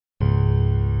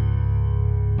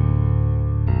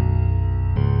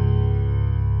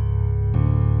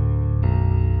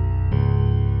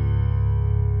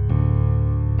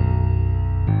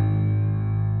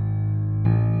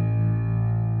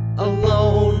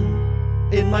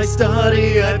my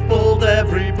study I've pulled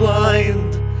every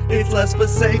blind. It's less for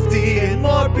safety and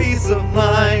more peace of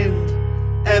mind.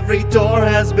 Every door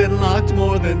has been locked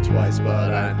more than twice,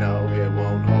 but I know it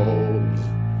won't hold.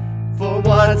 For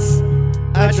what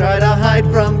I try to hide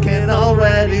from can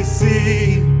already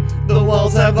see. The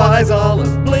walls have eyes all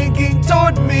unblinking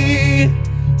toward me.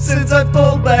 Since I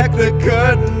pulled back the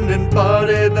curtain and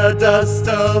parted the dust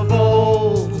of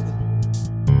old.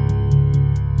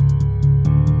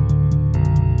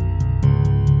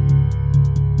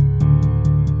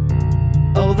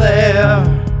 Oh, there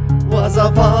was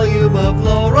a volume of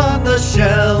lore on the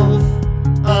shelf,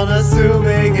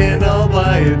 unassuming and all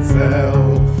by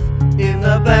itself, in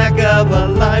the back of a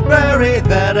library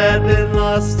that had been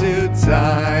lost to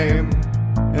time.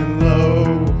 And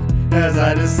lo, as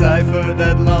I deciphered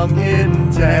that long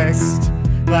hidden text,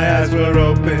 my eyes were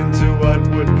open to what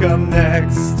would come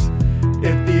next.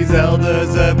 If these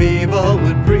elders of evil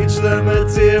would preach the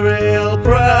material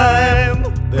prime,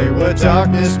 they were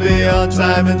darkness beyond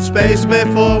time and space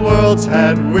before worlds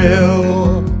had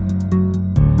will.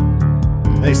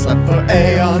 They slept for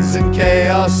aeons in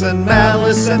chaos and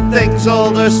malice and things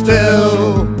older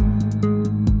still.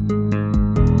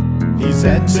 These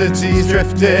entities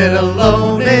drifted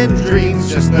alone in dreams,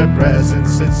 just their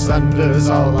presence it sunders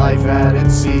all life at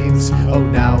it seems. Oh,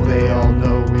 now they all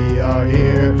know we are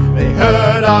here, they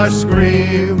heard our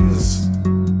screams.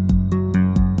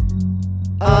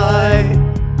 I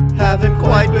haven't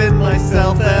quite been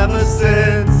myself ever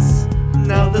since.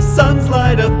 Now the sun's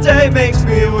light of day makes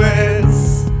me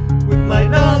wince, with my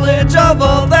knowledge of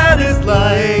all that is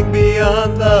lying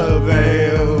beyond the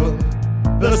veil.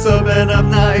 The serpent of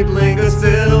night lingers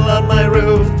still on my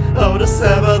roof. Oh, to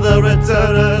sever the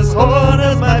returner's horn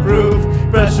is my proof.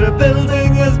 Pressure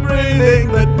building is breathing,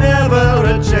 but never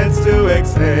a chance to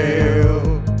exhale.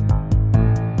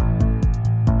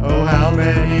 Oh, how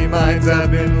many minds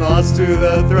have been lost to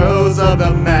the throes of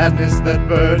the madness that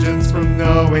burgeons from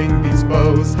knowing these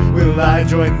foes. Will I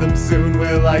join them soon?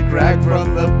 Will I crack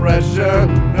from the pressure?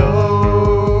 Who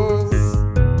knows?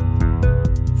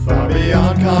 Far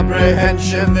beyond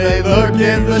comprehension, they lurk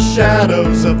in the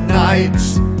shadows of night.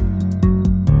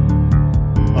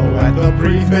 Oh, at the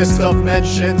briefest of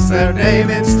mentions, their name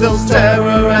instills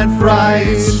terror and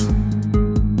fright.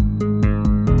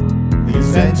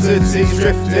 These entities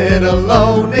drifted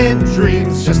alone in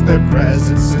dreams, just their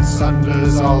presence it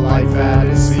sunders all life at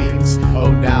it seems.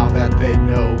 Oh, now that they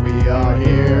know we are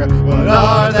here, what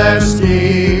are their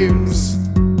schemes?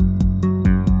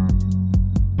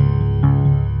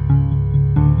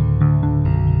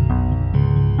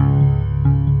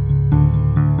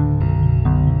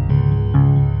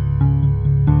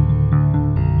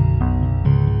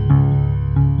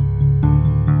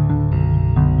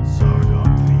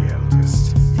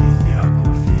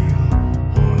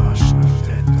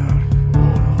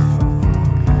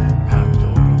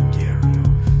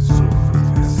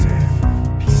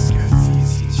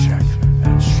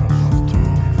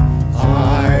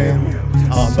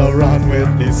 Run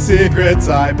with these secrets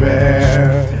I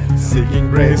bear, seeking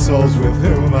brave souls with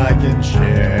whom I can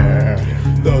share,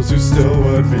 those who still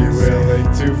would be willing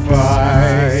to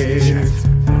fight.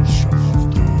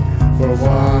 For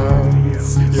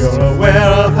once, you're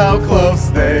aware of how close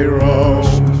they roam,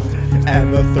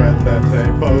 and the threat that they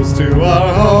pose to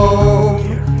our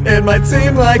home. It might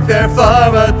seem like they're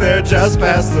far, but they're just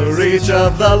past the reach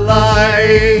of the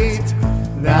light.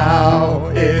 Now,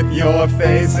 if you're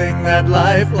facing that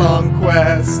lifelong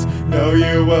quest, know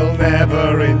you will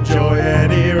never enjoy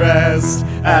any rest,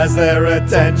 as their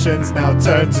attentions now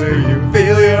turn to you.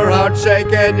 Feel your heart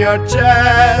shake in your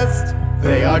chest.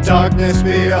 They are darkness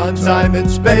beyond time and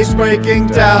space, breaking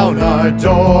down our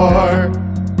door.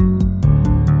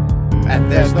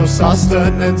 And there's no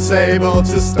sustenance able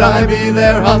to stymie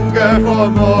their hunger for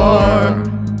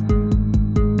more.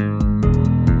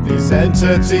 These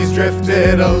entities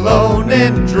drifted alone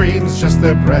in dreams, just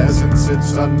their presence it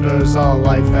sunders all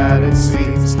life at it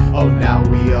seems. Oh, now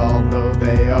we all know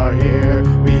they are here,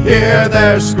 we hear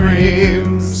their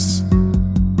screams.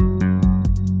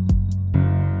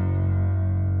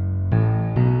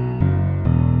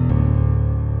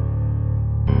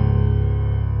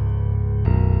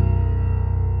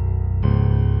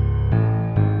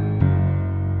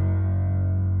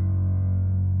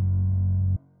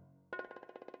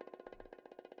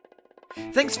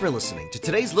 Thanks for listening to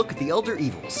today's look at the Elder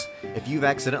Evils. If you've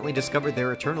accidentally discovered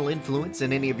their eternal influence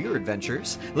in any of your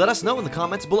adventures, let us know in the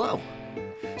comments below.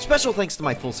 Special thanks to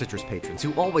my Full Citrus patrons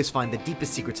who always find the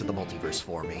deepest secrets of the multiverse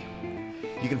for me.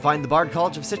 You can find the Bard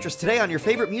College of Citrus today on your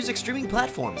favorite music streaming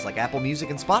platforms like Apple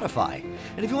Music and Spotify.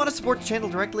 And if you want to support the channel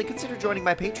directly, consider joining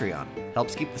my Patreon.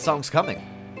 Helps keep the songs coming.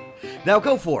 Now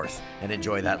go forth and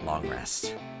enjoy that long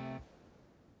rest.